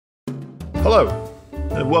Hello,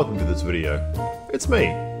 and welcome to this video. It's me,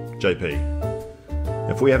 JP.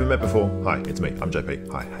 If we haven't met before, hi, it's me, I'm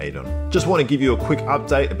JP. Hi, how you doing? Just want to give you a quick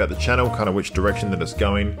update about the channel, kind of which direction that it's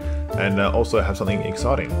going, and also have something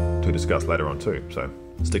exciting to discuss later on too, so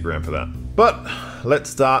stick around for that. But let's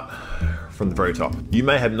start from the very top. You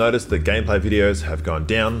may have noticed that gameplay videos have gone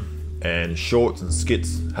down and shorts and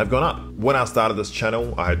skits have gone up. When I started this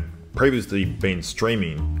channel, I had previously been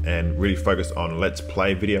streaming and really focused on Let's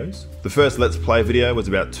Play videos. The first Let's Play video was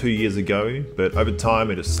about 2 years ago, but over time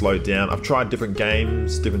it has slowed down. I've tried different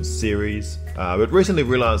games, different series, but recently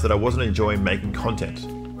realized that I wasn't enjoying making content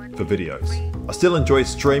for videos. I still enjoy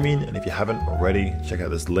streaming, and if you haven't already, check out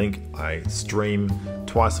this link. I stream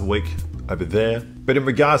twice a week over there. But in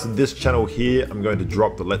regards to this channel here, I'm going to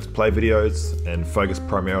drop the Let's Play videos and focus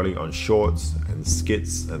primarily on shorts and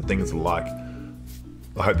skits and things alike.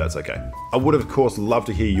 I hope that's okay. I would of course love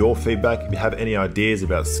to hear your feedback. If you have any ideas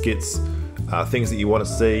about skits, things that you want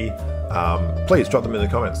to see, please drop them in the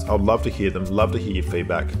comments. I'd love to hear them, love to hear your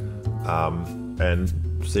feedback, and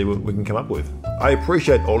see what we can come up with. I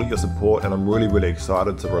appreciate all of your support, and I'm really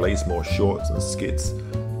excited to release more shorts and skits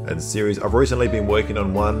and series. I've recently been working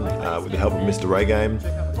on one with the help of Mr. Ray Game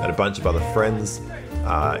and a bunch of other friends.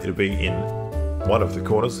 It'll be in one of the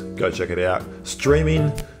corners, go check it out.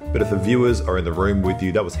 Streaming, but if the viewers are in the room with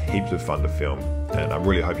you, that was heaps of fun to film, and I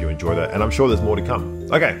really hope you enjoy that, and I'm sure there's more to come.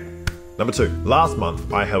 Okay, number 2. Last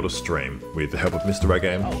month, I held a stream with the help of Mr. Ray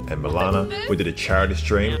Game and Milana. We did a charity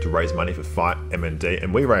stream to raise money for Fight MND,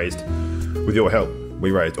 and we raised, with your help,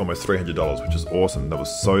 we raised almost $300, which is awesome. That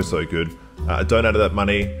was so good. I donated that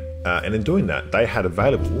money, and in doing that, they had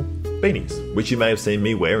available beanies, which you may have seen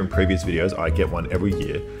me wear in previous videos. I get one every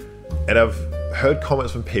year, and I've heard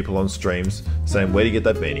comments from people on streams saying, where do you get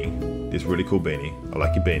that beanie? This really cool beanie. I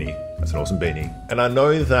like your beanie. That's an awesome beanie. And I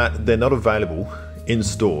know that they're not available in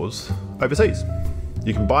stores overseas.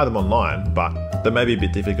 You can buy them online, but they may be a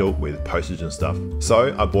bit difficult with postage and stuff.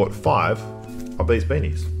 So I bought 5 of these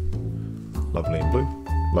beanies. Lovely and blue,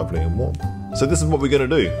 lovely and warm. So this is what we're gonna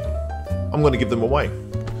do. I'm gonna give them away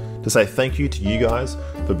to say thank you to you guys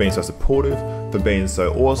for being so supportive, for being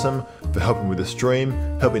so awesome, for helping with the stream,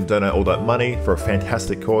 helping donate all that money for a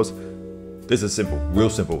fantastic cause. This is simple, real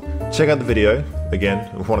simple. Check out the video,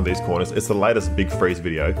 again, in one of these corners. It's the latest Big Freeze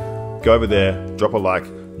video. Go over there, drop a like,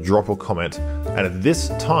 drop a comment, and at this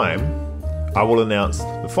time, I will announce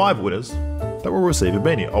the 5 winners that will receive a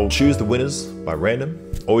beanie. I'll choose the winners by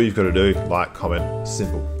random. All you've got to do, like, comment,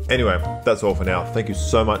 simple. Anyway, that's all for now. Thank you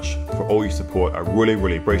so much for all your support. I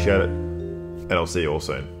really appreciate it, and I'll see you all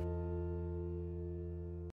soon.